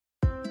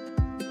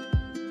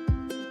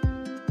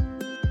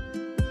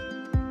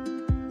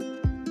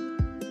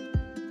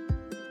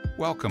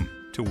Welcome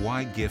to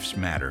Why Gifts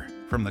Matter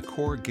from the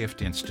Core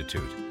Gift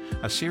Institute,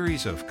 a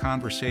series of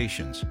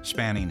conversations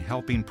spanning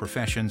helping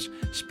professions,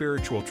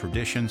 spiritual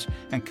traditions,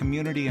 and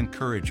community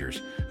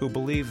encouragers who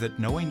believe that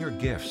knowing your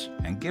gifts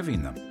and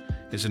giving them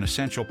is an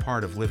essential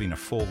part of living a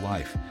full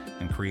life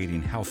and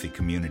creating healthy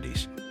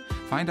communities.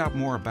 Find out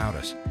more about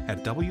us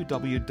at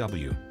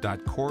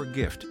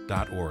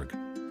www.coregift.org.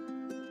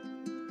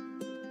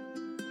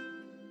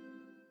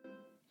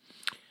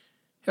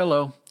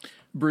 Hello,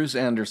 Bruce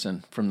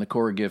Anderson from the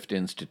Core Gift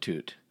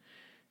Institute.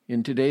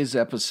 In today's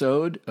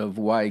episode of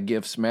Why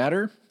Gifts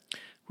Matter,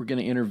 we're going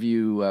to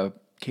interview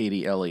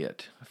Katie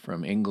Elliott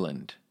from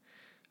England.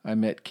 I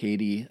met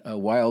Katie a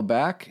while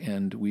back,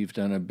 and we've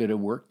done a bit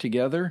of work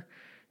together,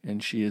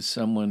 and she is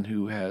someone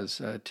who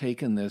has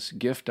taken this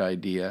gift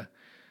idea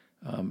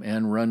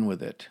and run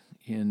with it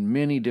in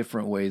many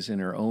different ways in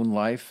her own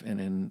life and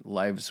in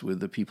lives with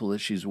the people that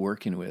she's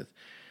working with.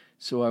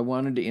 So I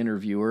wanted to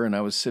interview her, and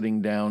I was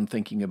sitting down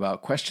thinking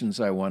about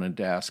questions I wanted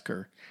to ask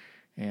her.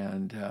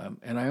 And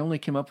I only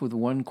came up with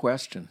one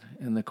question,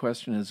 and the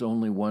question is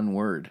only one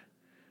word.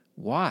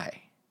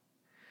 Why?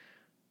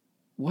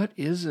 What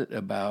is it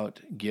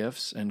about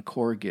gifts and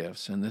core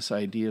gifts and this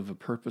idea of a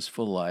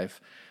purposeful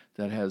life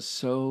that has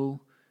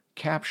so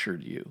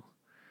captured you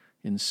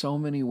in so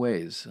many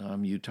ways?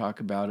 You talk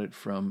about it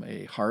from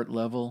a heart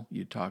level.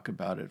 You talk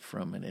about it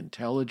from an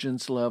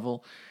intelligence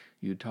level.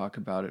 You talk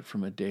about it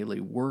from a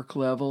daily work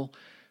level.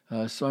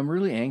 So I'm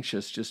really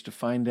anxious just to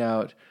find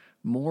out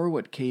more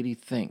what Katie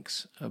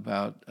thinks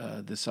about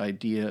this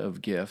idea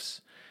of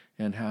gifts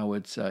and how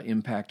it's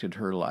impacted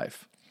her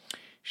life.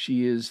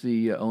 She is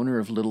the owner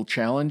of Little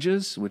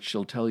Challenges, which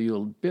she'll tell you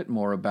a bit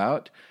more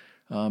about.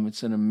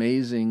 It's an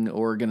amazing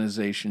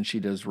organization. She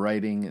does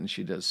writing and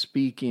she does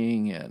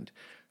speaking, and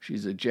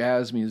she's a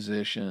jazz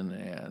musician,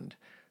 and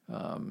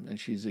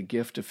she's a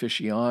gift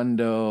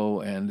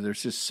aficionado, and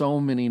there's just so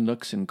many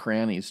nooks and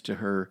crannies to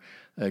her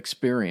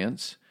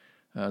experience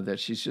that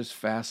she's just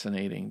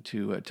fascinating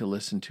to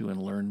listen to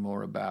and learn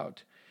more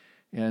about.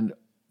 And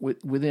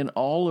within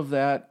all of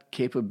that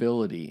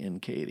capability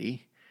in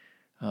Katie,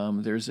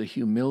 there's a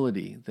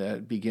humility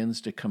that begins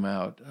to come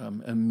out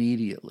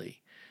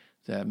immediately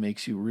that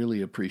makes you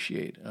really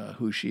appreciate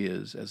who she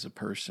is as a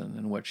person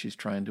and what she's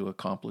trying to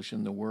accomplish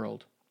in the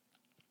world.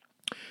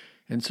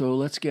 And so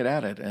let's get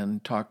at it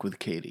and talk with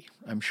Katie.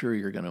 I'm sure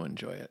you're going to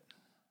enjoy it.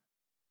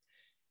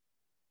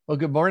 Well,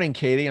 good morning,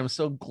 Katie. I'm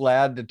so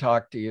glad to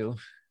talk to you.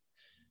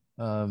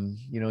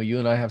 You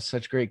and I have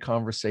such great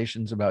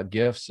conversations about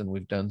gifts, and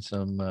we've done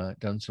some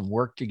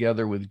work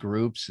together with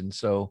groups. And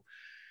so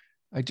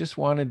I just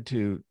wanted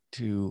to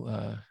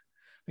I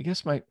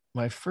guess my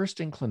first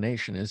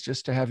inclination is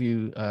just to have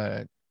you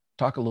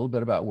talk a little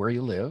bit about where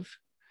you live,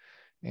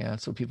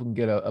 and so people can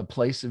get a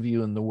place of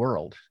you in the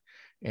world.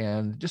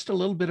 And just a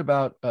little bit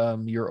about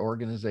your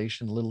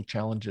organization, Little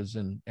Challenges,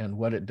 and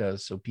what it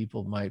does, so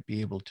people might be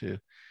able to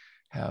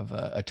have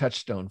a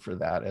touchstone for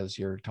that as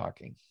you're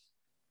talking.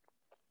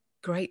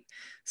 Great.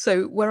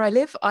 So where I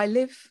live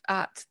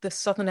at the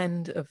southern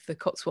end of the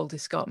Cotswold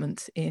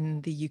Escarpment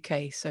in the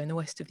UK, so in the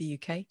west of the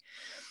UK.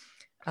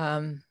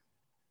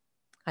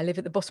 I live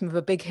at the bottom of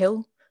a big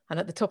hill, and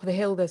at the top of the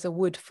hill there's a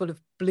wood full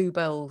of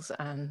bluebells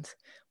and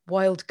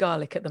wild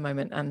garlic at the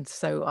moment, and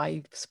so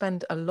I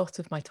spend a lot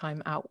of my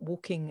time out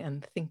walking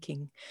and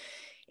thinking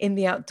in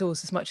the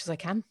outdoors as much as I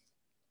can.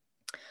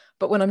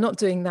 But when I'm not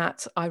doing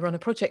that, I run a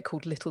project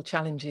called Little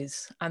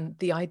Challenges, and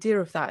the idea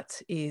of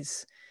that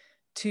is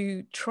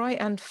to try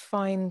and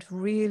find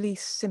really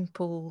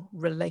simple,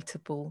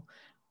 relatable,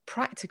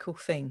 practical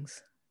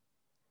things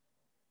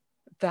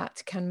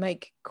that can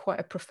make quite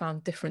a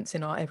profound difference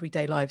in our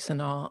everyday lives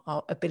and our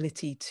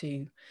ability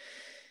to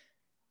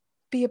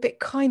be a bit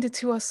kinder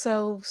to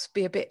ourselves,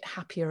 be a bit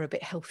happier, a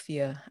bit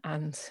healthier,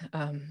 and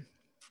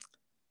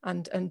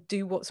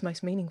do what's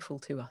most meaningful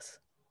to us.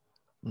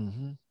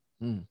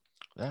 Mm-hmm.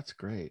 That's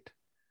great.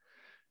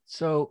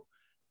 So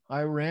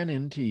I ran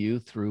into you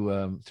through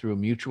a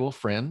mutual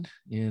friend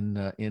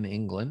in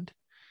England,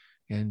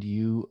 and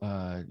you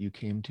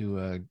came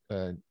to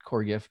a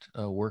Core Gift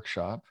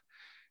workshop,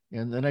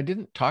 and then I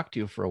didn't talk to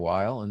you for a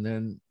while, and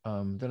then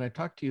I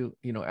talked to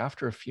you,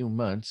 after a few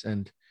months,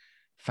 and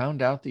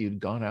found out that you'd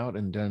gone out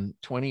and done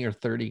 20 or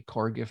 30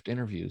 Core Gift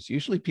interviews.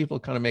 Usually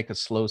people kind of make a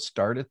slow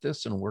start at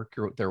this and work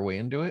their way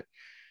into it.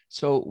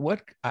 So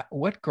what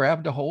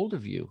grabbed a hold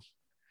of you?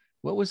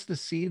 What was the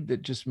seed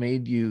that just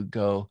made you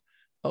go,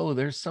 oh,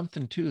 there's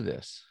something to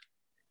this?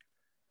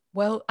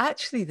 Well,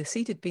 actually, the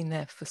seed had been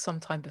there for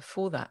some time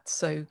before that.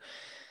 So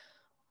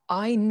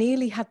I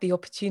nearly had the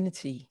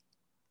opportunity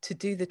to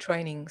do the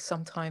training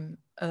sometime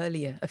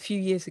earlier, a few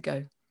years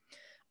ago.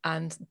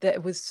 And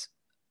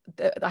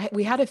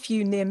we had a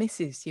few near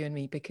misses, you and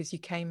me, because you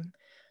came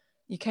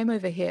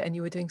over here and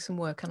you were doing some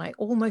work, and I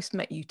almost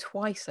met you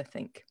twice, I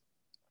think.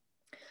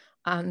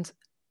 And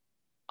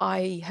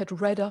I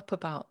had read up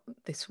about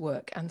this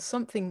work, and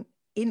something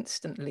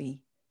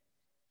instantly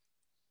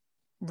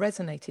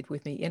resonated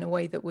with me in a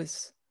way that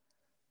was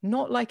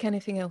not like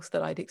anything else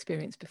that I'd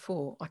experienced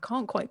before. I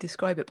can't quite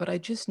describe it, but I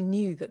just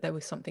knew that there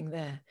was something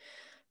there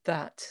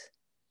that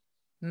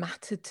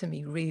mattered to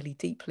me really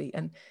deeply.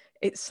 And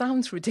it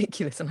sounds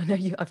ridiculous, and I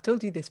know I've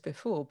told you this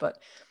before, but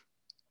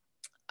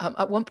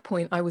at one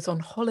point I was on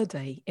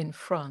holiday in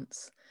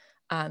France,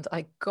 and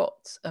I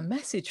got a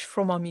message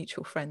from our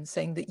mutual friend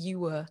saying that you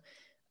were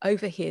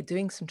over here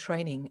doing some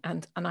training,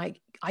 and I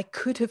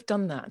could have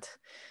done that,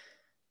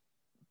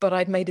 but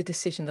I'd made a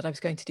decision that I was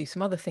going to do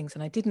some other things,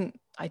 and I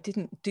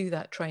didn't do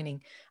that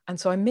training. And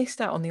so I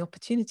missed out on the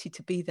opportunity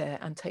to be there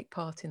and take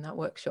part in that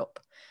workshop.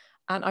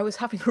 And I was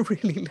having a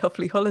really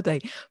lovely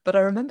holiday, but I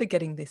remember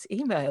getting this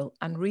email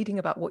and reading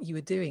about what you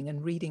were doing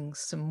and reading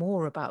some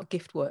more about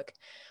gift work.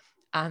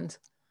 And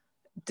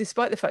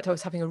despite the fact I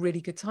was having a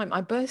really good time, I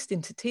burst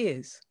into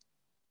tears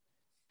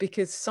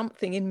because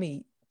something in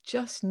me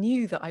just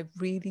knew that I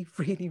really,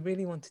 really,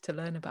 really wanted to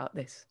learn about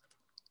this.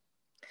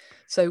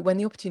 So when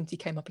the opportunity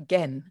came up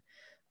again,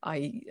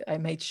 I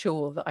made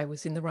sure that I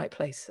was in the right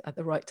place at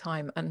the right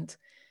time, and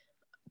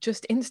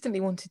just instantly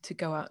wanted to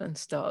go out and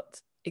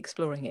start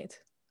exploring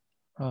it.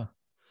 Huh.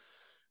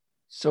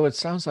 So it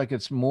sounds like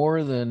it's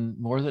more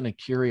than a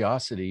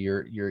curiosity.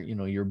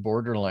 You're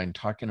borderline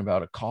talking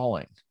about a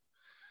calling.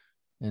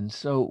 And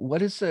so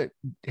what is it?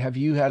 Have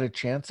you had a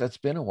chance? That's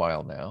been a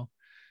while now.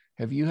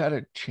 Have you had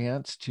a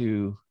chance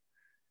to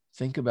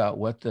think about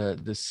what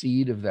the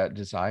seed of that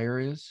desire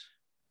is?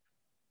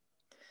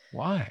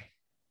 Why?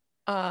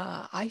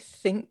 I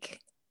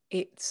think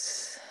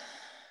it's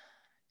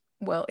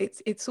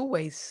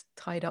always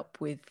tied up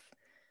with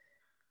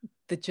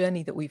the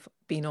journey that we've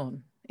been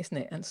on, isn't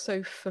it? And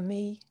so for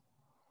me,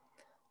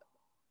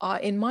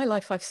 in my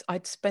life,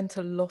 I'd spent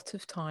a lot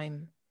of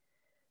time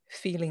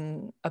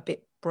feeling a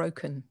bit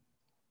broken.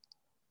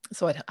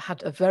 So I'd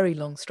had a very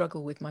long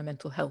struggle with my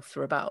mental health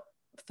for about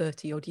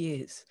 30 odd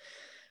years,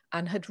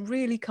 and had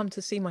really come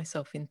to see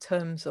myself in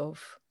terms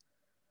of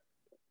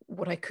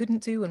what I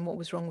couldn't do and what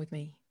was wrong with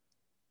me.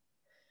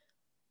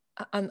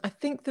 And I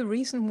think the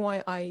reason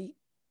why I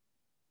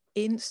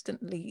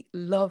instantly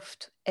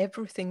loved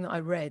everything that I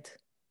read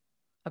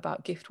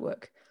about gift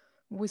work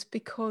was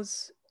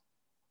because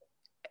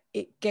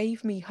it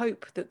gave me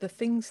hope that the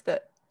things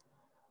that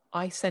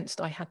I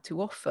sensed I had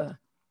to offer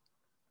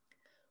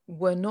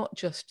were not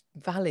just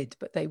valid,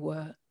 but they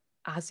were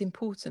as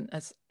important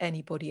as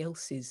anybody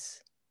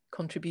else's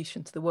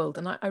contribution to the world.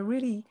 And I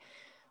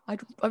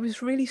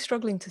was really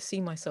struggling to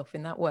see myself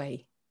in that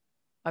way.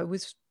 I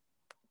was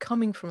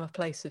coming from a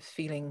place of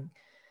feeling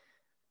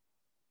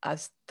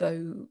as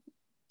though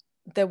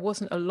there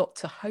wasn't a lot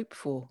to hope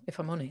for, if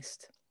I'm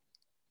honest.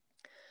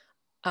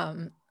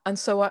 And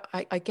so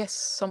I guess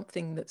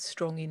something that's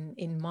strong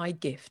in my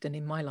gift and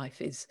in my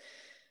life is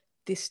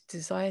this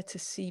desire to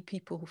see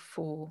people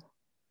for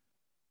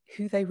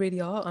who they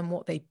really are and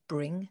what they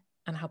bring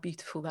and how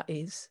beautiful that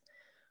is,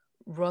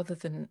 rather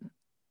than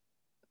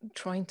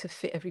trying to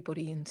fit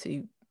everybody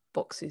into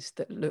boxes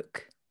that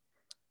look,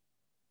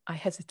 I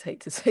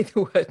hesitate to say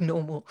the word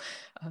normal,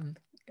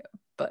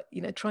 but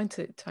trying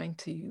to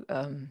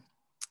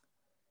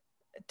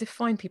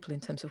define people in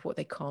terms of what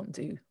they can't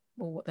do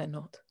or what they're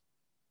not.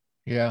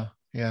 Yeah.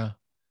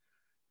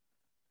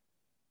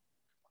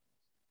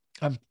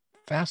 I'm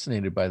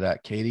fascinated by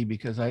that, Katie,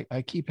 because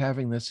I keep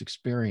having this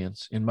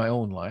experience in my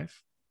own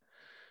life,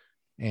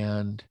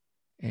 and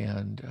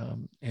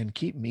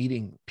keep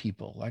meeting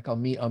people. Like I'll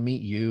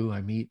meet you.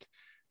 I meet,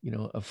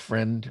 a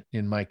friend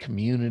in my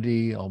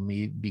community. I'll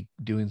be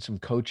doing some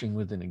coaching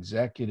with an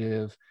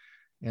executive.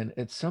 And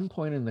at some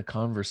point in the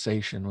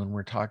conversation, when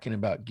we're talking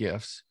about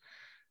gifts,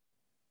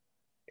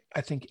 I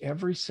think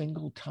every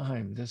single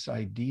time this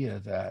idea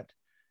that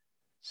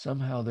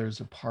somehow there's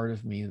a part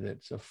of me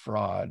that's a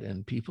fraud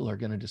and people are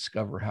going to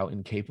discover how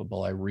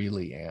incapable I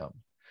really am.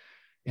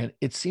 And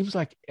it seems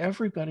like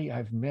everybody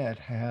I've met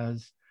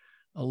has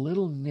a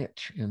little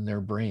niche in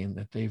their brain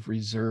that they've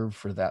reserved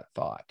for that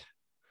thought.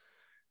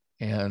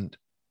 And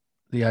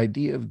the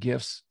idea of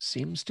gifts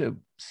seems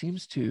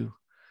to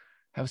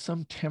have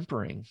some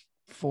tempering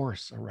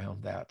force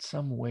around that,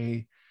 some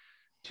way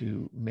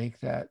to make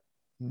that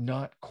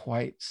not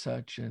quite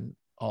such an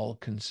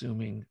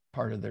all-consuming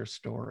part of their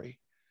story.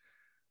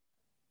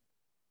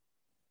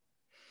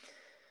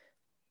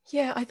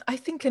 Yeah, I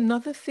think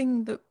another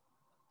thing that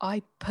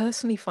I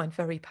personally find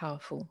very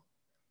powerful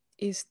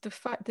is the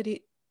fact that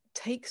it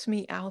takes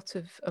me out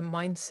of a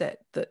mindset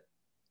that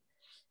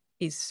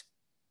is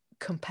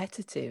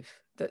competitive,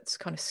 that's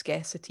kind of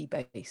scarcity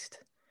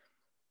based.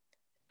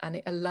 And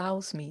it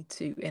allows me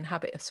to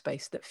inhabit a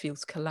space that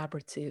feels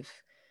collaborative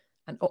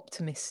and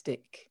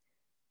optimistic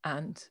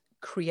and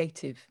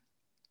creative.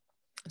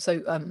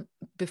 So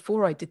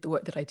before I did the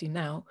work that I do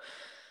now,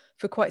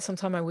 for quite some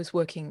time I was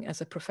working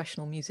as a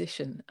professional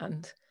musician,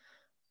 and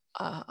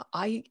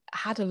I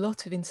had a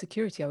lot of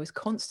insecurity. I was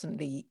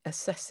constantly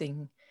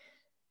assessing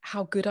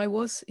how good I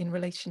was in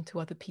relation to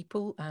other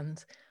people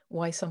and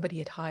why somebody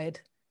had hired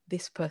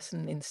this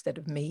person instead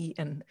of me,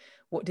 and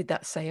what did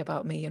that say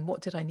about me, and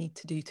what did I need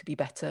to do to be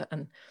better,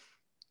 and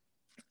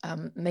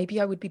maybe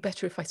I would be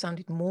better if I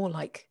sounded more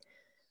like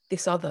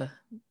this other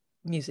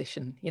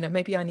musician. You know,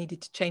 maybe I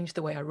needed to change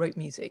the way I wrote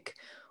music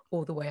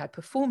or the way I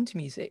performed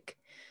music.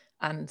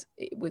 And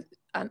it was,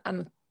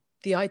 and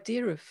the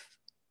idea of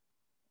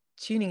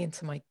tuning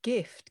into my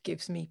gift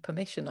gives me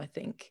permission, I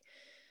think,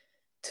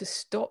 to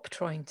stop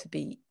trying to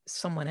be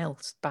someone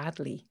else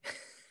badly,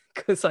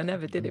 because I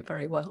never did it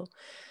very well.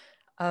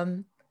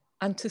 And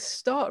to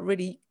start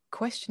really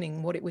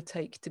questioning what it would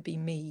take to be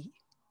me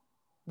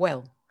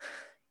well.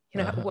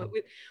 You know,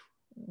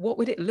 what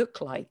would it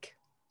look like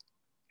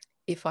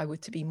if I were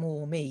to be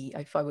more me,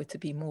 if I were to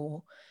be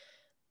more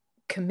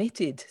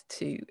committed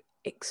to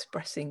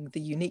expressing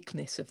the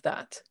uniqueness of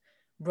that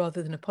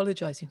rather than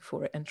apologizing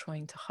for it and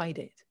trying to hide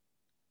it.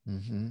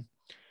 Mm-hmm.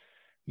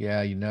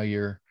 Yeah, you know,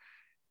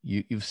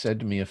 you've said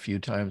to me a few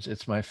times,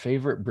 it's my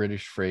favorite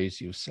British phrase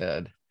you've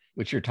said,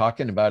 which you're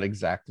talking about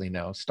exactly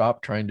now.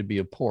 Stop trying to be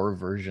a poor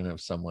version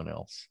of someone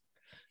else.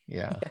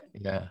 Yeah.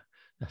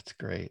 That's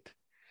great.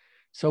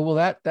 So,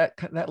 well,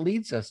 that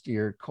leads us to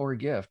your core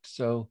gift.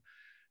 So,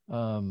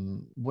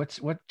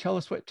 tell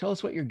us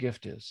what your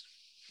gift is.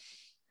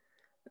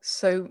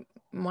 So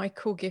my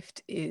core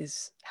gift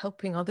is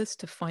helping others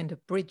to find a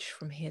bridge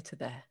from here to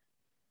there.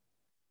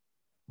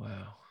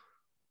 Wow.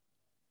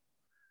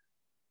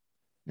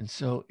 And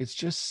so it's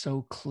just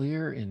so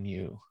clear in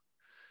you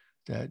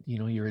that, you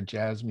know, you're a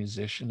jazz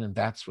musician, and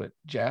that's what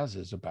jazz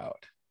is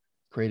about,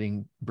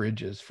 creating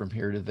bridges from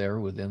here to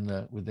there within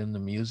the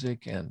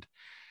music, and,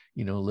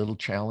 you know, little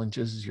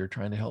challenges as you're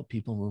trying to help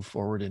people move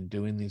forward in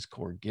doing these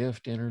core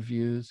gift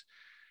interviews.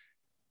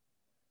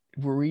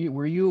 Were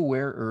you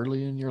aware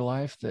early in your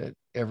life that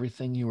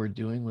everything you were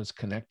doing was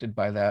connected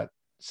by that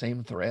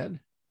same thread?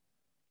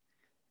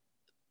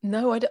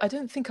 No, I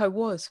don't think I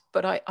was,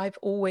 but I've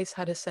always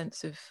had a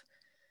sense of,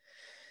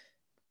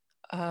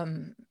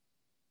 well,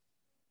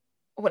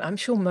 I'm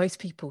sure most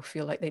people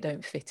feel like they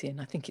don't fit in.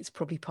 I think it's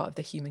probably part of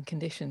the human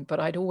condition, but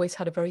I'd always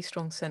had a very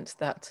strong sense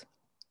that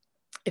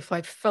if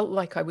I felt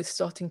like I was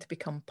starting to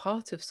become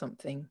part of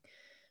something,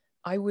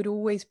 I would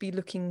always be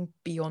looking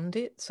beyond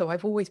it. So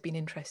I've always been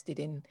interested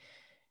in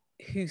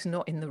who's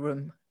not in the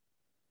room,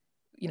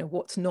 you know,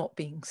 what's not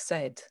being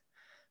said.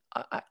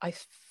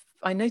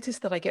 I notice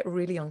that I get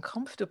really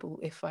uncomfortable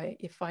if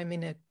I'm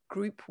in a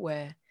group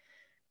where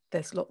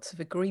there's lots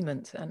of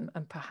agreement and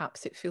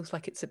perhaps it feels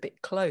like it's a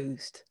bit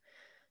closed.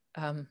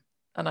 And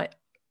I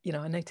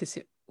notice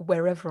it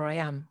wherever I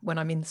am. When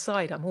I'm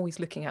inside, I'm always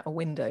looking out a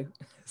window.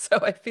 So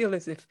I feel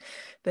as if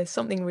there's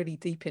something really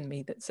deep in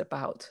me that's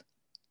about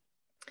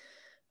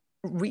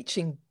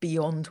reaching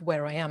beyond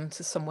where I am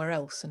to somewhere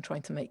else and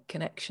trying to make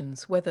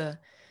connections. Whether,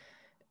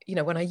 you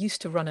know, when I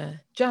used to run a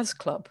jazz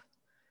club,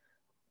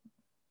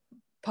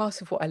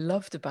 part of what I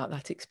loved about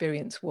that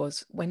experience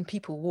was when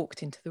people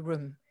walked into the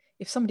room,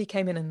 if somebody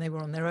came in and they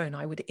were on their own,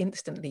 I would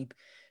instantly,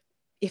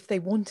 if they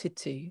wanted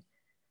to,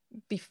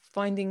 be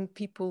finding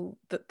people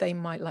that they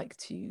might like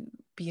to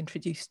be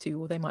introduced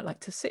to or they might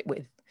like to sit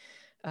with.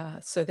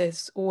 So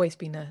there's always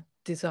been a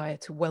desire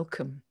to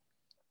welcome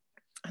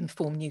and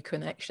form new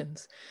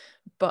connections.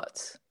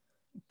 But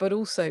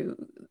also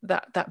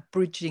that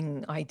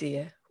bridging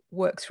idea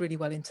works really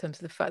well in terms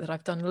of the fact that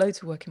I've done loads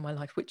of work in my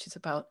life, which is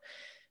about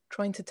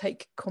trying to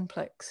take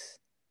complex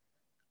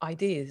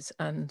ideas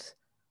and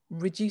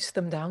reduce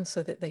them down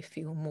so that they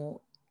feel more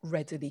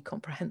readily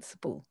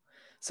comprehensible.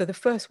 So the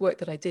first work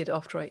that I did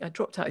after I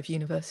dropped out of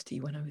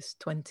university when I was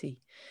 20,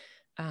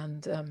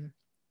 and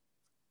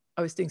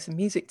I was doing some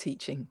music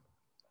teaching,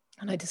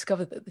 and I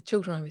discovered that the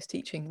children I was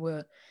teaching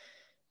were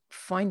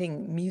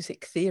finding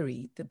music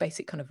theory, the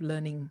basic kind of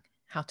learning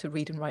how to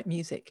read and write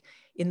music,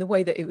 in the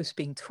way that it was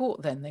being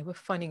taught then. They were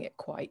finding it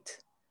quite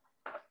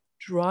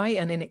dry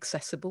and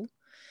inaccessible.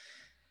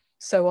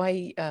 So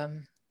I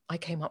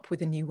came up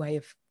with a new way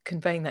of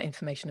conveying that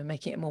information and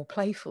making it more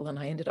playful. And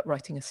I ended up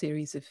writing a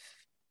series of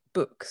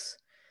books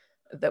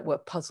that were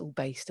puzzle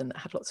based and that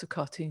had lots of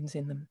cartoons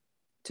in them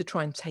to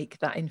try and take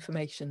that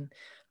information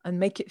and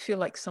make it feel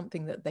like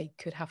something that they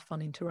could have fun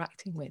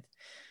interacting with.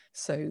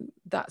 So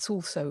that's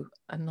also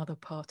another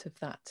part of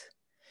that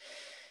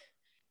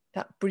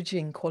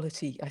bridging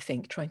quality, I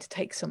think, trying to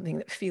take something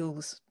that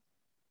feels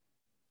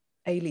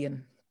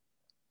alien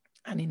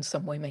and in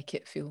some way make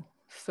it feel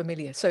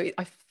familiar. So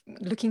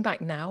looking back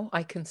now,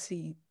 I can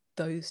see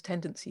those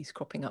tendencies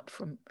cropping up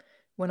from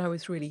when I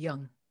was really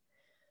young,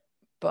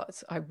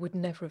 but I would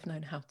never have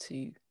known how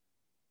to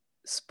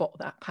spot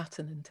that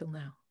pattern until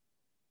now.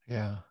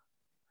 Yeah.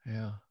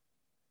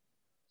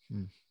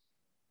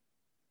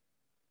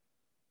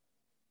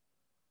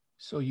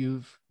 So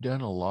you've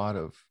done a lot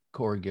of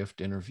core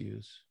gift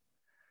interviews.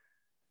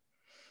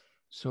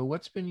 So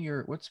what's been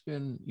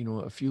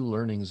a few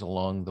learnings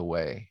along the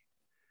way?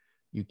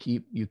 You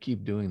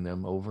keep doing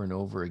them over and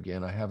over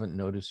again. I haven't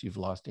noticed you've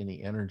lost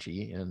any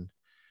energy in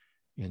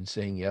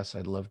saying, yes,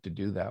 I'd love to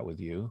do that with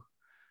you.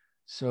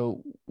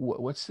 So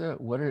just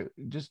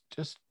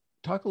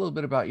talk a little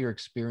bit about your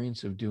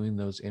experience of doing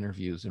those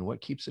interviews and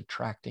what keeps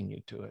attracting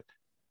you to it.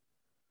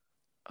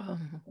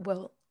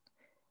 Well,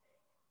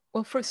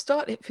 for a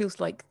start, it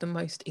feels like the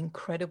most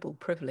incredible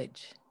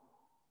privilege.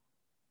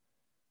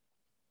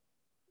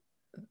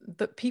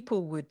 that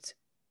people would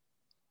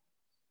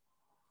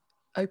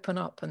open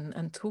up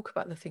and talk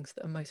about the things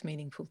that are most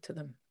meaningful to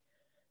them.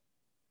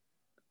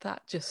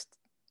 That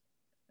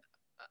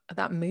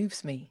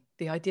moves me.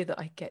 The idea that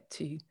I get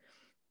to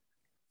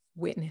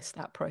witness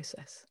that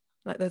process.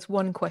 Like, there's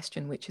one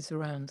question which is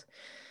around,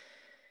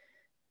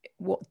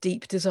 what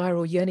deep desire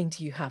or yearning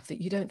do you have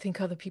that you don't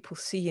think other people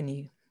see in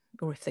you?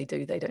 Or if they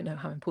do, they don't know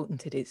how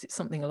important it is. It's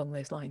something along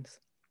those lines.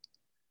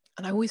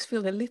 And I always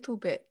feel a little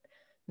bit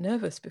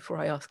nervous before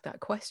I ask that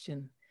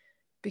question,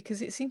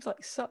 because it seems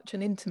like such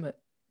an intimate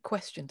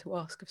question to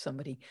ask of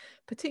somebody,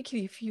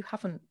 particularly if you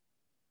haven't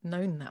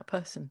known that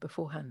person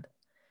beforehand.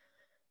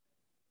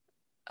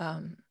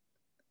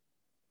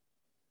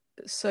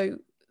 So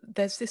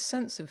there's this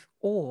sense of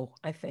awe,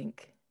 I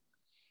think,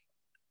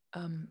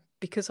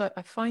 because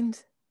I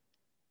find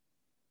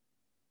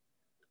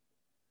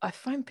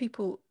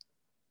people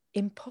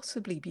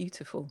impossibly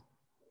beautiful,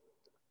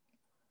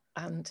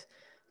 and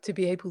to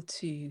be able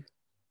to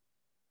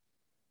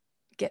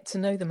get to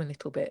know them a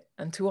little bit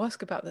and to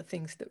ask about the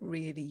things that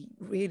really,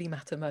 really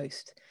matter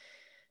most.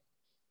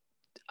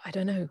 I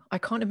don't know. I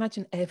can't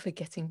imagine ever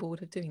getting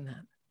bored of doing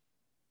that.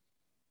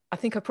 I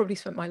think I probably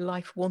spent my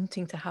life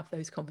wanting to have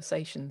those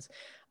conversations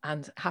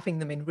and having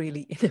them in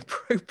really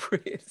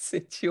inappropriate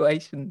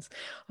situations.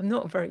 I'm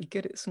not very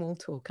good at small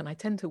talk, and I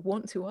tend to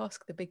want to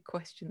ask the big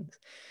questions.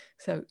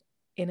 So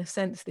in a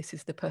sense, this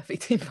is the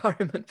perfect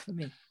environment for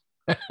me.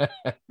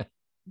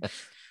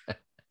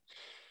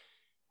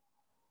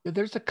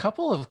 There's a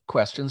couple of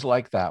questions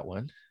like that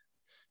one,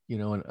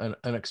 an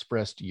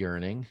unexpressed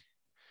yearning.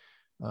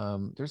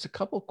 There's a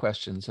couple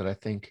questions that I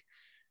think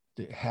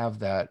that have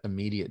that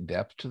immediate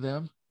depth to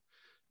them.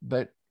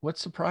 But what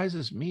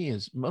surprises me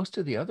is most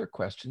of the other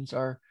questions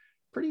are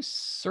pretty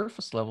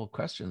surface level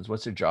questions.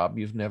 What's a job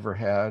you've never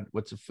had?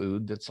 What's a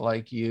food that's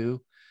like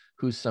you?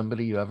 Who's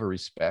somebody you have a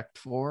respect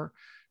for?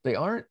 They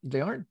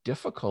aren't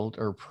difficult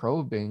or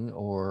probing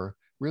or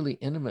really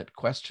intimate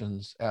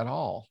questions at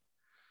all.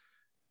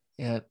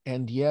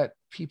 And yet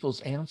people's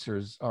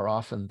answers are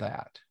often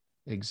that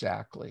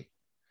exactly.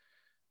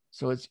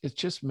 So it's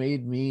just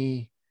made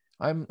me,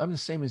 I'm the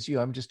same as you.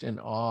 I'm just in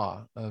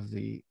awe of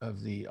the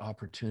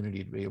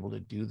opportunity to be able to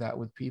do that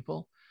with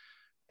people.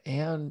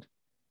 And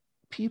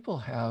people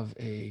have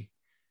a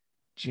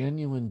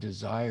genuine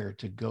desire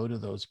to go to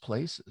those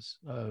places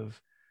of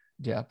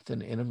depth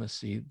and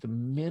intimacy the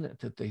minute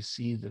that they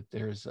see that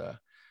there's a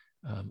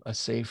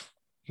safe,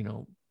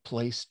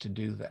 place to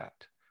do that.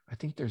 I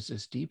think there's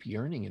this deep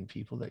yearning in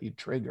people that you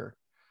trigger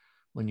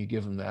when you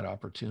give them that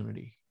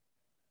opportunity.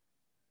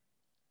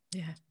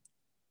 Yeah.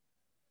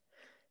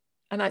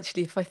 And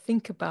actually, if I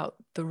think about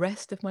the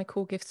rest of my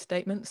core gift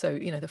statement, so,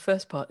 the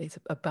first part is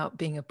about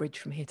being a bridge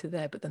from here to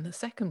there. But then the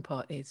second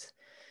part is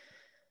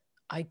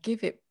I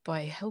give it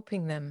by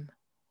helping them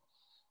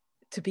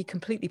to be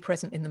completely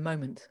present in the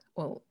moment.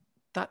 Well,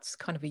 that's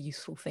kind of a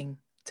useful thing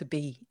to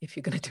be if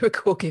you're going to do a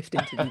core gift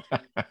interview.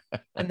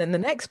 And then the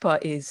next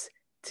part is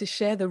to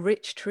share the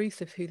rich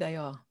truth of who they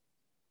are.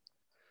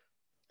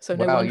 So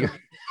no wonder.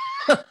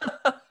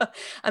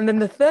 And then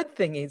the third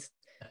thing is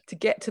to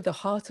get to the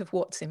heart of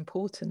what's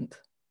important.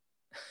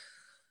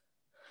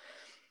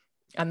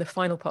 And the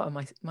final part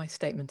of my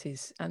statement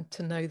is, and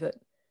to know that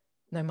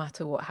no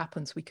matter what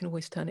happens, we can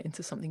always turn it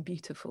into something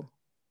beautiful.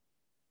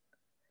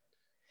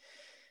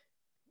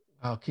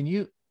 Wow.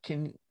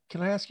 Can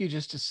I ask you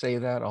just to say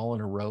that all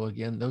in a row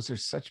again? Those are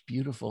such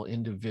beautiful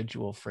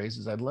individual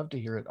phrases. I'd love to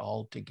hear it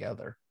all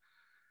together.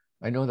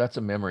 I know that's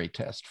a memory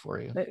test for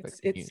you.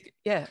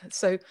 Yeah.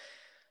 So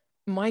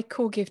my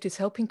core gift is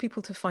helping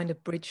people to find a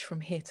bridge from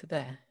here to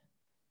there.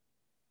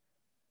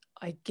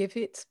 I give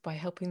it by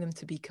helping them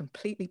to be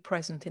completely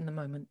present in the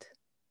moment,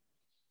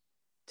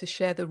 to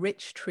share the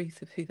rich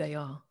truth of who they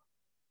are,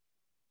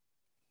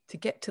 to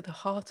get to the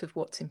heart of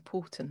what's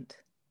important,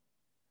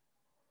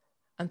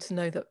 and to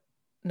know that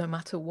no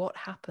matter what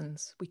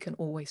happens, we can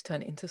always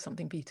turn it into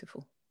something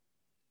beautiful.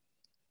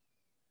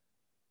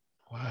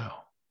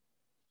 Wow.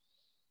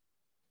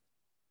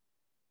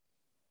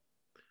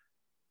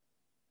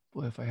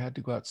 Boy, if I had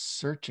to go out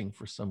searching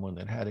for someone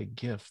that had a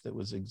gift that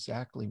was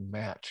exactly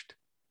matched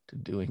to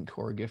doing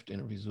core gift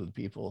interviews with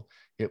people,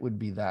 it would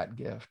be that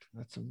gift.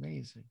 That's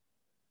amazing.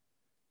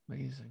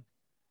 Amazing.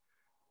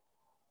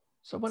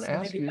 Someone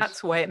asked you.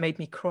 That's why it made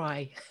me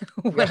cry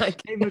when I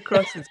came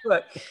across this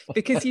book,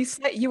 because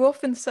you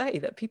often say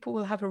that people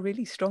will have a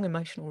really strong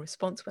emotional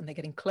response when they're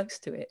getting close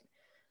to it,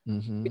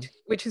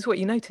 which is what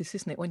you notice,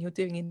 isn't it? When you're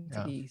doing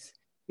interviews,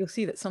 you'll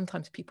see that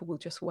sometimes people will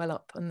just well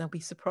up and they'll be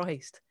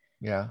surprised.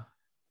 Yeah.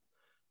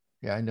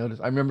 Yeah, I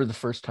noticed. I remember the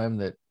first time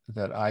that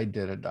I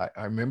did it.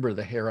 I remember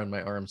the hair on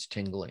my arms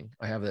tingling.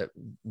 I have that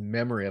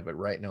memory of it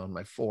right now in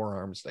my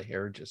forearms. The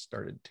hair just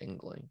started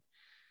tingling.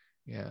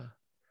 Yeah.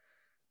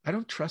 I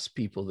don't trust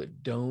people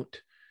that don't,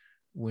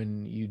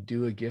 when you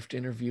do a gift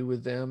interview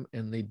with them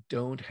and they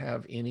don't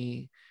have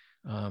any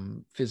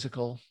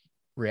physical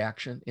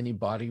reaction, any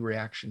body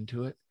reaction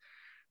to it.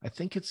 I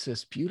think it's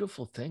this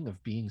beautiful thing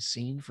of being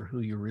seen for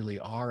who you really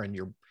are, and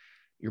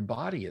your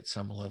body at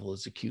some level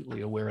is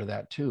acutely aware of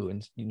that too.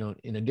 And,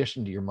 in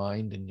addition to your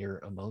mind and your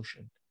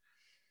emotion.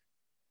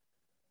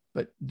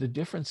 But the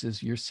difference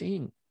is you're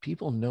seeing,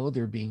 people know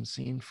they're being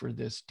seen for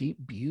this deep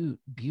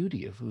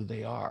beauty of who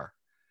they are.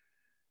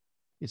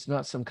 It's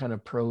not some kind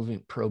of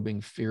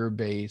probing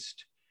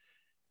fear-based,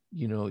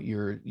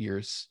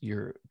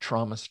 your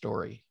trauma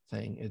story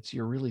thing. It's,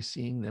 you're really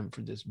seeing them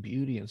for this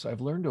beauty. And so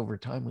I've learned over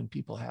time, when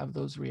people have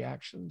those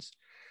reactions,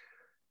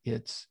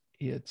 it's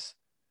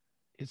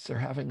they're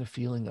having a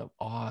feeling of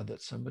awe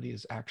that somebody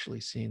is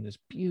actually seeing this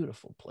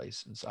beautiful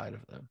place inside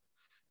of them,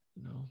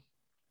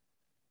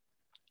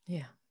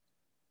 Yeah.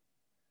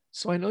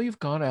 So I know you've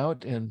gone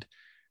out and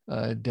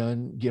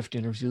done gift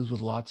interviews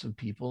with lots of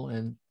people,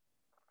 and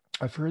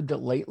I've heard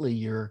that lately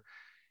you're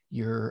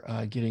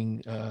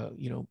getting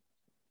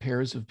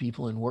pairs of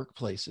people in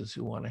workplaces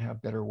who want to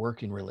have better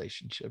working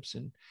relationships,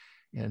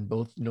 and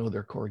both know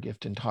their core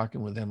gift, and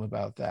talking with them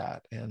about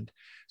that. And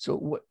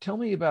so tell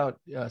me about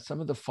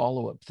some of the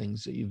follow-up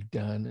things that you've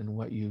done and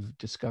what you've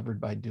discovered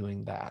by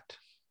doing that.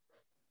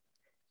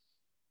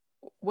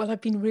 Well, I've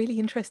been really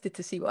interested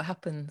to see what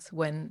happens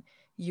when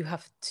you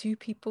have two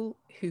people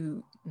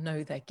who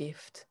know their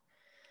gift,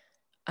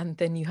 and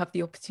then you have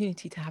the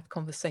opportunity to have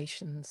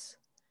conversations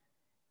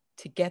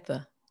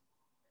together,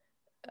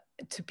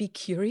 to be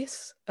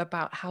curious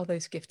about how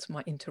those gifts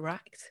might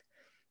interact,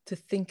 to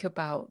think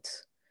about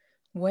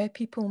where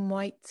people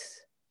might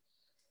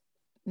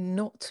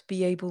not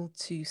be able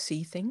to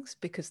see things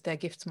because their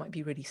gifts might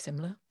be really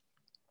similar,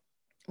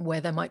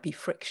 where there might be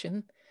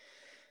friction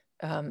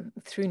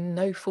through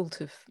no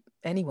fault of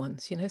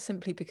anyone's,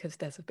 simply because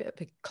there's a bit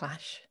of a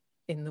clash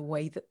in the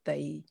way that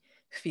they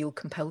feel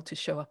compelled to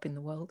show up in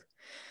the world.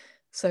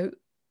 So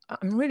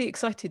I'm really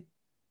excited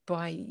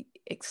by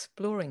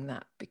exploring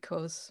that,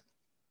 because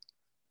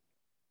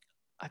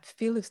I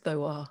feel as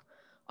though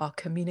our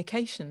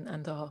communication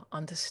and our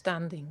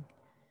understanding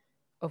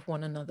of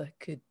one another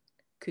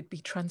could be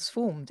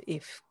transformed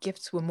if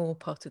gifts were more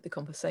part of the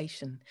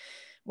conversation.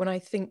 When I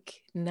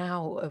think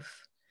now of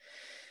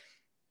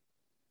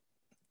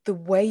the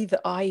way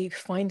that I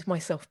find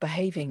myself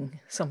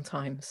behaving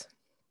sometimes,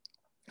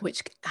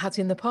 which has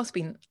in the past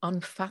been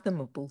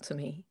unfathomable to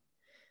me,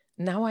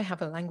 now I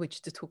have a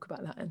language to talk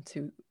about that and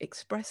to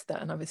express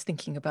that. And I was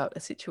thinking about a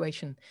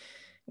situation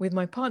with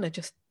my partner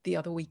just the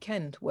other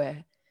weekend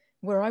where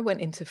I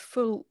went into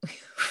full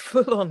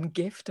on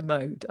gift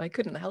mode. I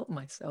couldn't help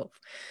myself.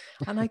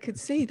 And I could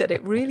see that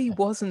it really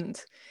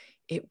wasn't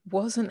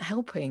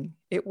helping.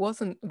 It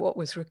wasn't what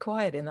was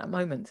required in that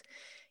moment.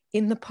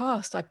 In the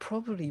past, I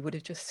probably would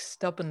have just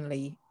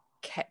stubbornly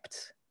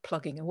kept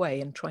plugging away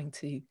and trying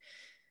to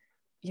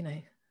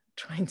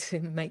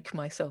make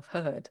myself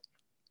heard,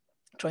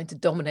 trying to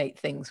dominate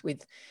things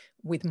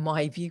with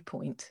my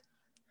viewpoint.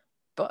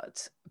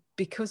 But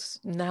because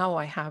now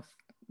I have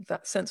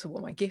that sense of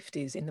what my gift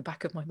is in the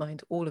back of my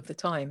mind all of the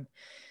time,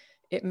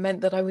 it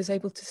meant that I was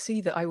able to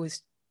see that I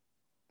was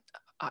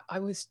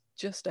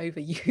just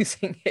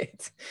overusing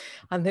it,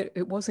 and that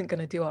it wasn't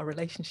going to do our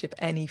relationship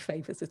any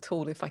favors at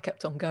all if I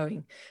kept on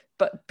going.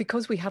 But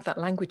because we have that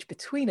language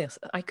between us,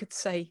 I could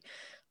say,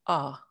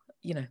 I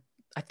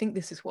think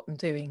this is what I'm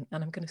doing,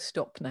 and I'm going to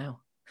stop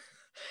now.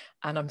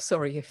 And I'm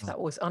sorry if that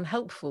was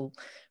unhelpful,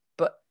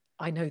 but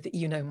I know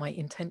that my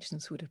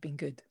intentions would have been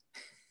good.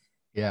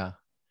 Yeah,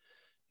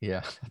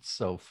 that's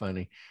so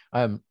funny.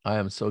 I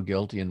am so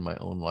guilty in my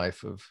own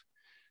life of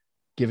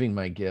giving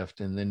my gift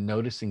and then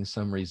noticing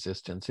some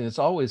resistance. And it's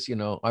always,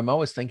 I'm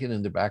always thinking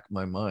in the back of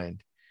my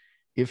mind,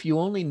 if you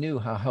only knew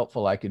how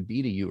helpful I could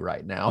be to you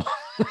right now,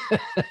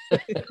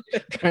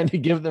 trying to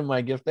give them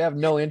my gift. They have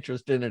no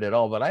interest in it at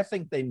all, but I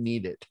think they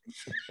need it.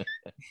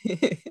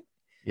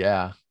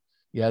 Yeah.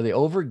 The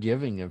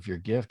overgiving of your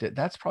gift,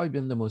 that's probably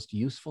been the most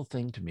useful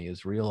thing to me,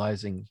 is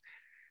realizing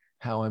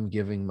how I'm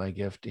giving my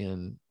gift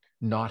in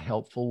not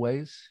helpful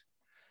ways,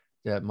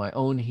 that my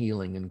own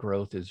healing and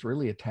growth is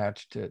really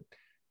attached to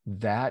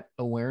that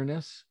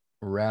awareness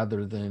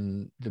rather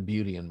than the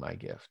beauty in my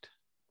gift,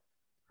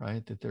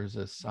 right? That there's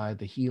a side,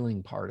 the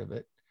healing part of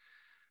it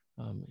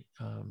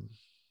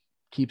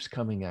keeps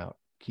coming out.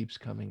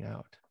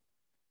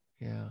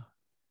 Yeah.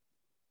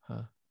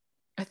 Huh.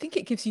 I think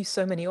it gives you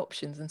so many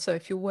options. And so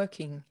if you're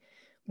working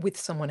with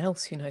someone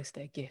else who knows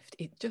their gift,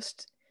 it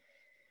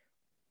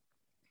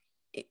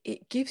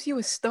gives you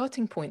a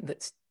starting point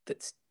that's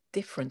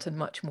different and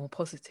much more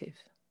positive.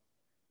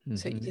 Mm-hmm.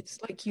 So it's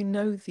like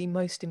the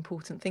most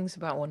important things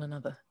about one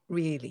another,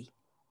 really.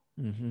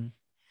 Mm-hmm.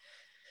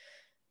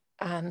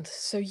 And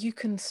so you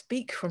can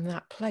speak from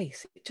that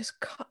place. It just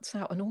cuts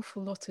out an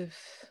awful lot of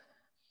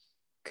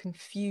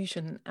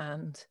confusion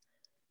and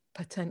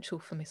potential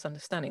for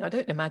misunderstanding. I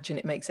don't imagine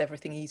it makes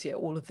everything easier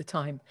all of the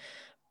time,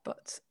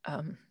 but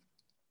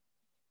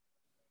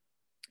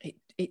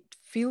it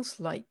feels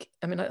like,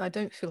 I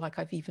don't feel like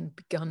I've even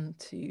begun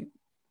to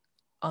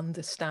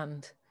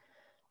understand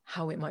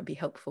how it might be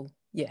helpful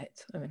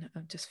yet. I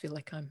just feel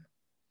like I'm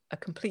a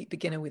complete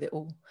beginner with it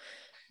all.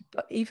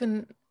 But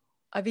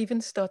I've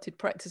even started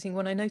practicing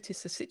when I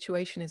notice the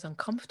situation is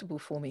uncomfortable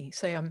for me.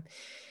 Say I'm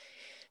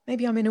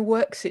maybe I'm in a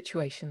work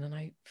situation and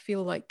I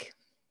feel like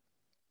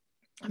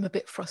I'm a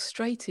bit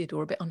frustrated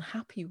or a bit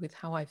unhappy with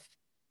how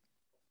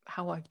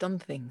I've done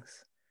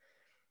things.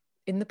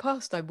 In the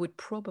past, I would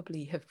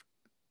probably have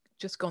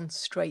just gone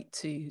straight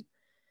to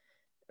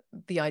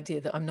the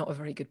idea that I'm not a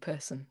very good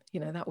person.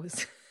 That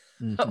was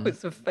that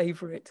was a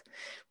favorite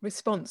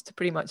response to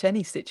pretty much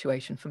any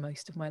situation for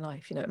most of my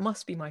life. It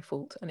must be my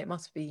fault, and it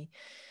must be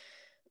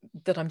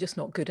that I'm just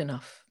not good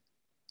enough.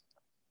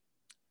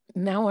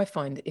 Now I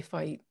find if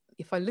I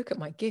look at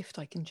my gift,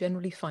 I can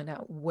generally find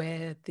out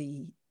where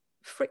the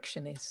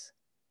friction is.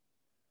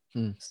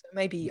 So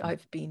maybe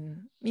I've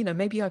been,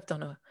 maybe I've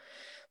done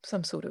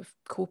some sort of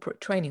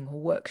corporate training or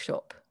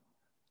workshop,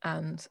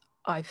 and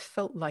I've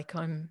felt like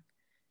I'm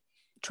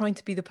trying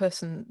to be the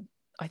person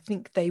I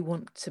think they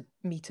want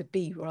me to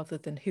be rather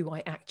than who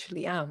I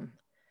actually am.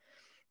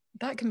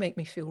 That can make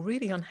me feel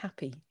really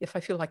unhappy if I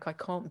feel like I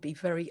can't be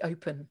very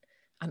open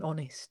and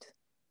honest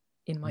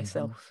in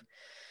myself.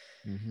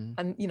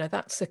 And,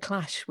 that's a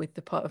clash with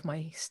the part of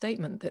my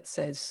statement that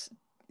says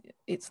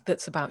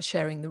that's about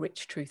sharing the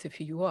rich truth of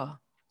who you are.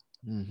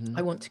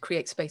 I want to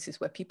create spaces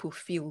where people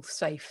feel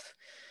safe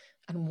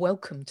and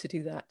welcome to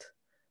do that.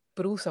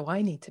 But also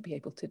I need to be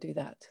able to do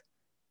that.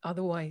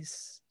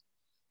 Otherwise,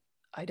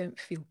 I don't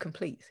feel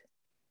complete.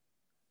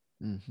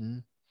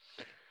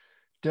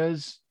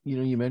 Does,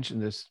 you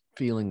mentioned this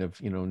feeling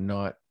of,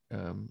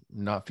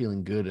 not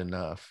feeling good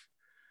enough.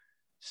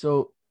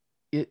 So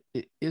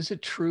is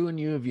it true in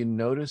you? Have you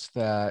noticed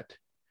that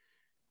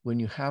when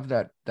you have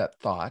that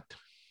thought,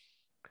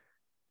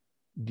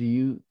 do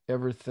you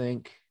ever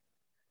think,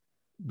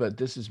 but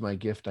this is my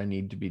gift, I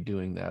need to be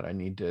doing that, I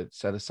need to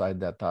set aside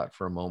that thought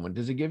for a moment?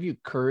 Does it give you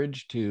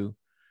courage to,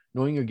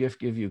 knowing your gift,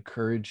 give you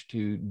courage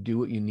to do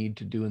what you need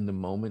to do in the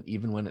moment,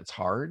 even when it's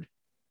hard?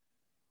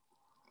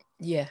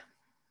 Yeah.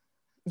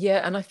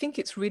 And I think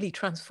it's really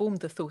transformed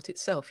the thought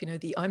itself.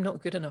 The I'm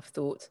not good enough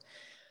thought,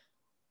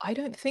 I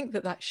don't think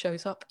that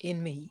shows up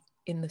in me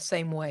in the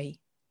same way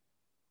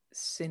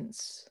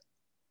since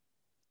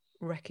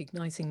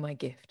recognizing my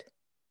gift.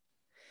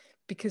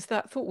 Because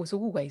that thought was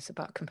always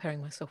about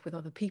comparing myself with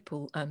other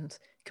people and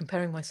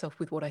comparing myself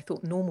with what I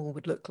thought normal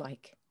would look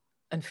like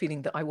and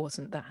feeling that I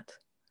wasn't that.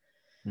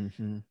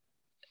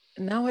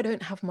 Now I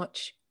don't have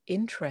much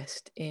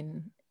interest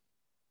in,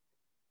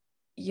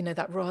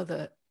 that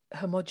rather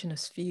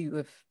homogenous view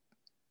of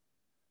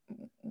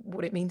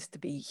what it means to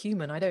be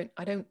human. I don't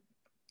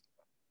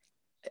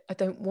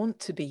want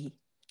to be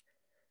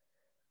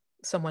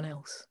someone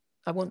else.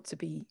 I want to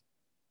be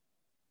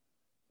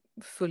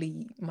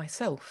fully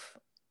myself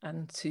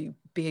and to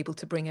be able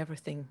to bring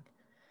everything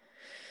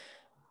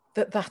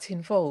that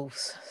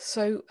involves.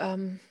 So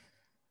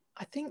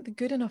I think the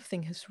good enough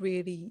thing has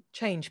really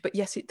changed. But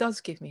yes, it does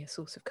give me a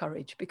source of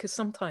courage, because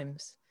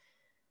sometimes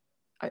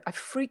I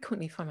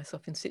frequently find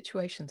myself in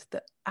situations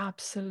that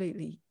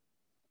absolutely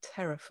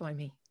terrify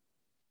me.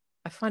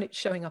 I find it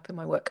showing up in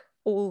my work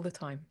all the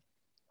time.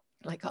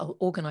 Like I'll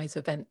organize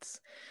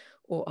events,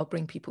 or I'll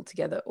bring people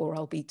together, or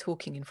I'll be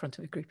talking in front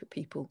of a group of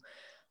people.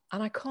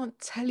 And I can't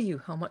tell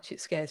you how much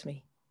it scares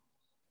me.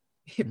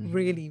 It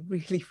really,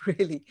 really,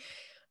 really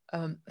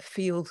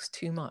feels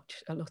too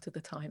much a lot of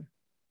the time.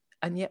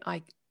 And yet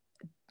I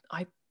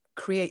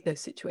create those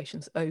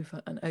situations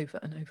over and over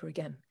and over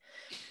again.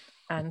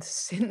 And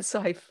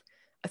so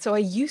I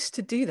used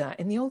to do that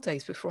in the old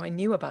days before I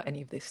knew about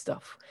any of this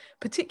stuff,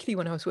 particularly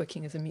when I was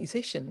working as a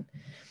musician.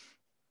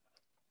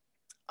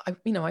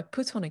 I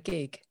put on a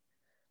gig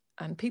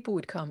and people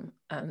would come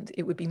and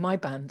it would be my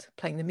band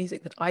playing the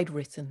music that I'd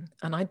written,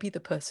 and I'd be the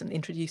person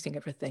introducing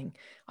everything.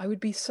 I would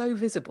be so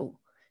visible.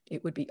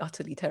 It would be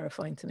utterly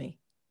terrifying to me.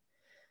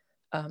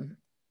 And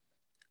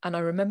I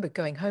remember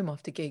going home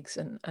after gigs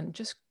and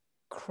just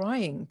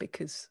crying,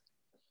 because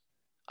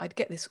I'd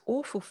get this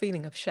awful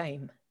feeling of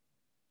shame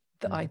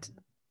that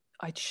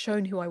I'd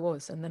shown who I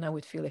was, and then I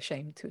would feel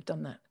ashamed to have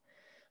done that.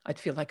 I'd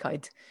feel like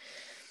I'd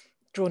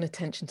drawn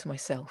attention to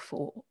myself,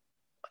 or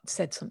I'd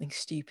said something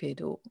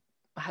stupid, or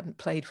I hadn't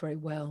played very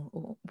well,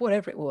 or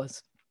whatever it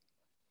was.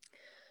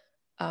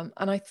 And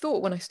I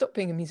thought, when I stopped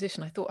being a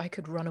musician, I thought I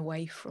could run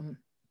away from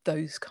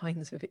those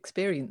kinds of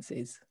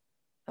experiences.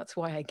 That's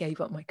why I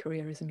gave up my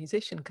career as a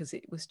musician, because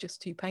it was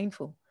just too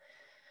painful.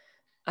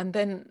 And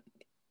then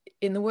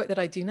in the work that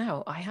I do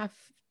now, I have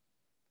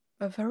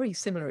a very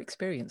similar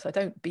experience. I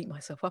don't beat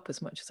myself up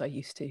as much as I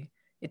used to.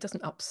 It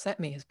doesn't upset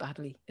me as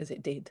badly as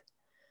it did.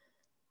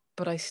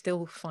 But I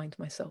still find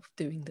myself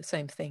doing the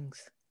same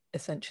things,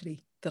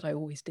 essentially, that I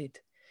always did.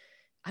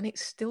 And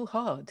it's still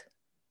hard.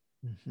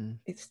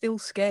 It still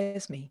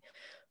scares me.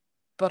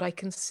 But I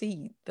can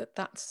see that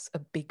that's a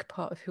big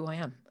part of who I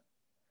am.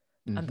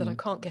 And that I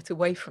can't get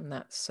away from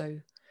that. So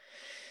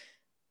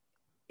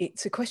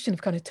it's a question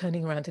of kind of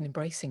turning around and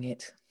embracing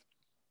it.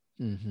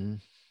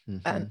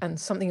 And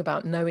something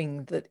about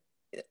knowing that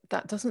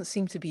that doesn't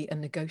seem to be a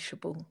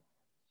negotiable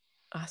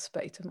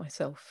aspect of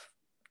myself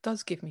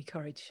does give me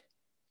courage.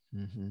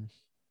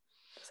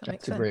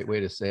 That's a great way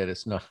to say it.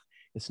 It's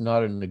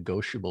not a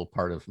negotiable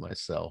part of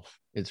myself.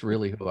 It's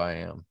really who I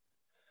am.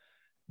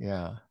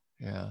 Yeah.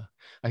 Yeah.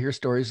 I hear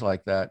stories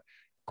like that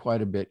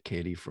quite a bit,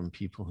 Katie, from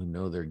people who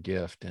know their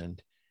gift,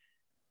 and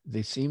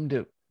there's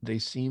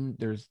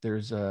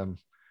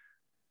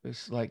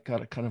like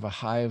got a kind of a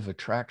hive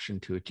attraction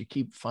to it. You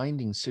keep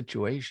finding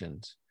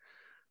situations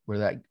where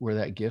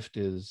that gift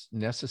is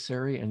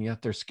necessary, and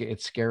yet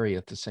it's scary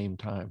at the same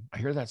time. I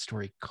hear that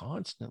story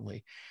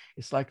constantly.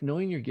 It's like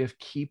knowing your gift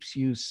keeps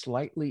you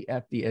slightly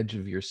at the edge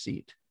of your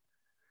seat,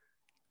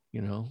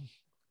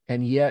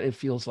 and yet it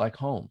feels like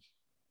home.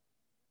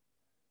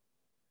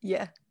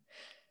 Yeah.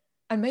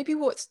 And maybe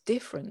what's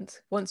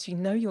different once you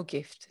know your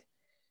gift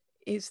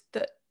is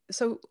that,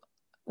 so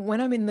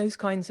when I'm in those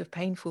kinds of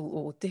painful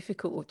or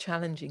difficult or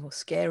challenging or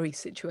scary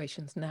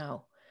situations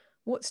now,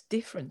 what's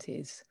different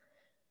is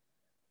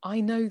I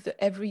know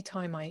that every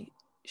time I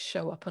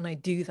show up and I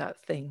do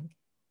that thing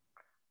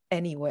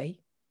anyway,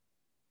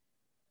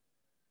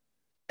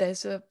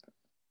 there's a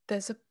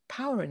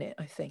power in it,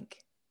 I think.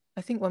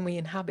 I think when we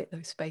inhabit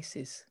those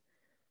spaces,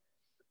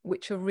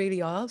 which are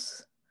really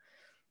ours,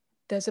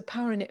 there's a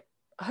power in it,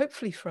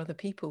 hopefully for other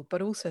people,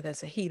 but also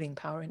there's a healing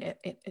power in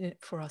it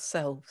for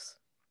ourselves.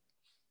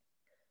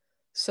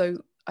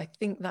 So I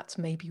think that's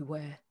maybe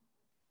where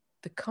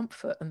the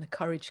comfort and the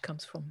courage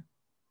comes from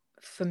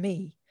for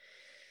me,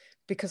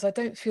 because I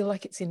don't feel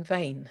like it's in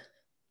vain.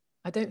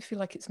 I don't feel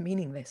like it's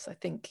meaningless. I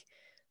think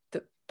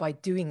that by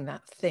doing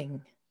that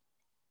thing,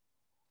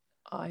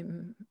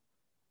 I'm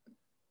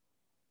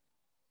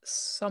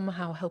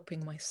somehow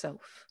helping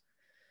myself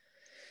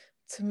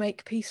to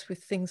make peace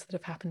with things that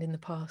have happened in the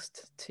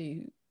past,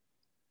 to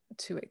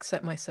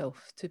accept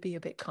myself, to be a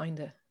bit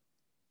kinder.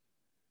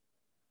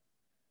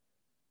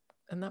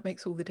 And that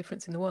makes all the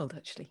difference in the world,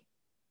 actually.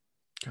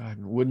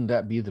 God, wouldn't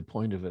that be the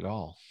point of it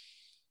all?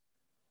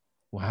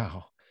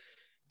 Wow.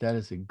 That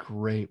is a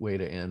great way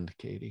to end,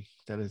 Katie.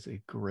 That is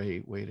a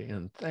great way to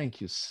end.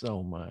 Thank you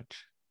so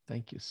much.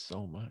 Thank you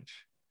so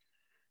much.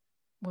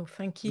 Well,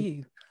 thank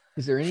you.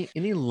 Is there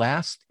any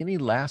last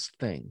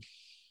thing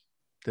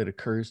that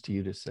occurs to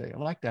you to say? I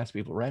like to ask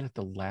people right at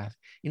the last,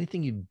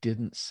 anything you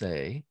didn't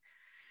say,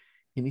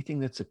 anything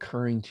that's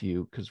occurring to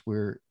you, because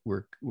we're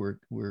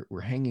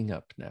hanging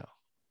up now.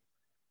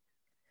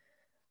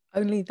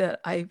 Only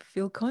that I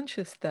feel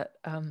conscious that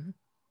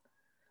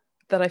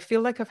that I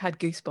feel like I've had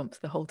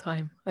goosebumps the whole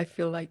time. I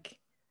feel like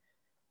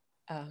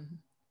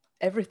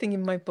everything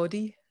in my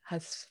body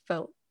has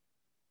felt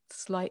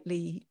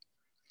slightly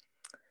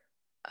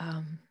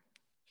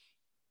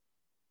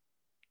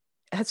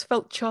has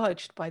felt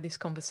charged by this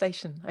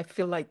conversation. I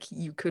feel like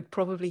you could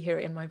probably hear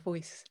it in my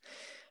voice,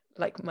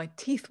 like my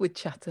teeth would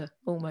chatter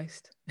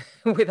almost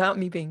without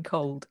me being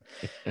cold.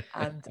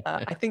 And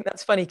I think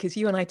that's funny because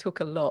you and I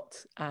talk a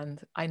lot,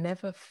 and I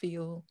never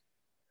feel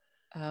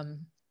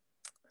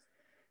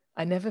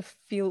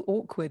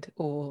awkward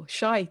or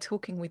shy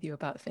talking with you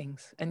about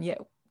things. And yet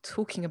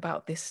talking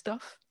about this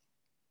stuff,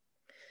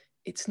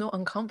 it's not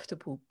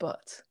uncomfortable,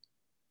 but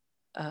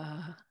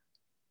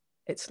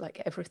it's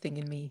like everything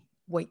in me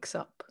wakes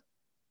up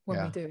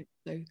when we do it.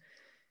 So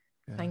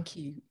thank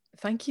you.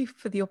 Thank you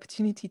for the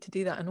opportunity to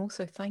do that. And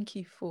also thank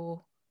you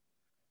for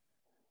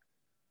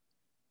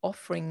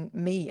offering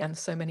me and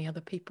so many other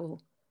people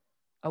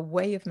a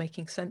way of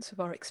making sense of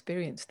our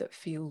experience that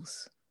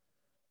feels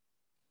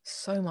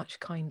so much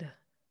kinder.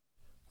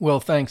 Well,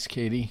 thanks,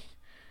 Katie.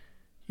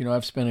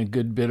 I've spent a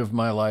good bit of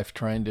my life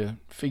trying to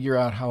figure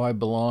out how I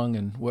belong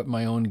and what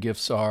my own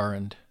gifts are.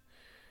 And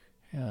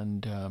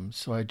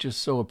so I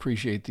just so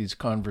appreciate these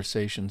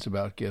conversations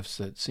about gifts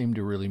that seem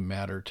to really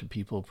matter to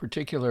people,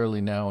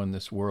 particularly now in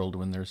this world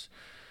when there's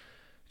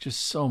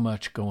just so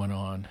much going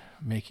on.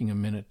 Making a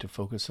minute to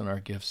focus on our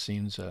gifts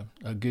seems a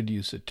good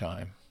use of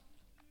time.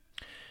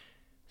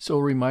 So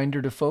a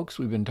reminder to folks,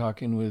 we've been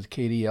talking with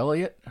Katie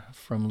Elliott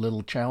from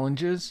Little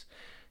Challenges.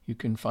 You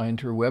can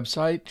find her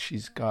website.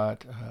 She's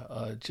got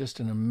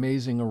just an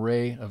amazing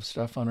array of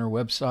stuff on her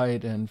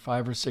website and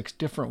 5 or 6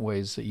 different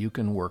ways that you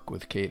can work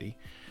with Katie.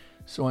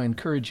 So I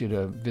encourage you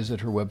to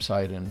visit her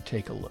website and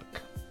take a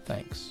look.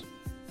 Thanks.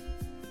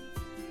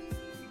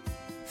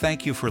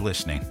 Thank you for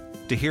listening.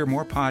 To hear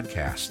more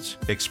podcasts,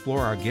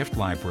 explore our gift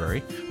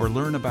library, or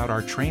learn about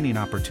our training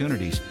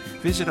opportunities,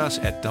 visit us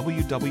at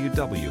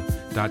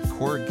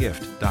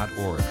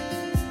www.coregift.org.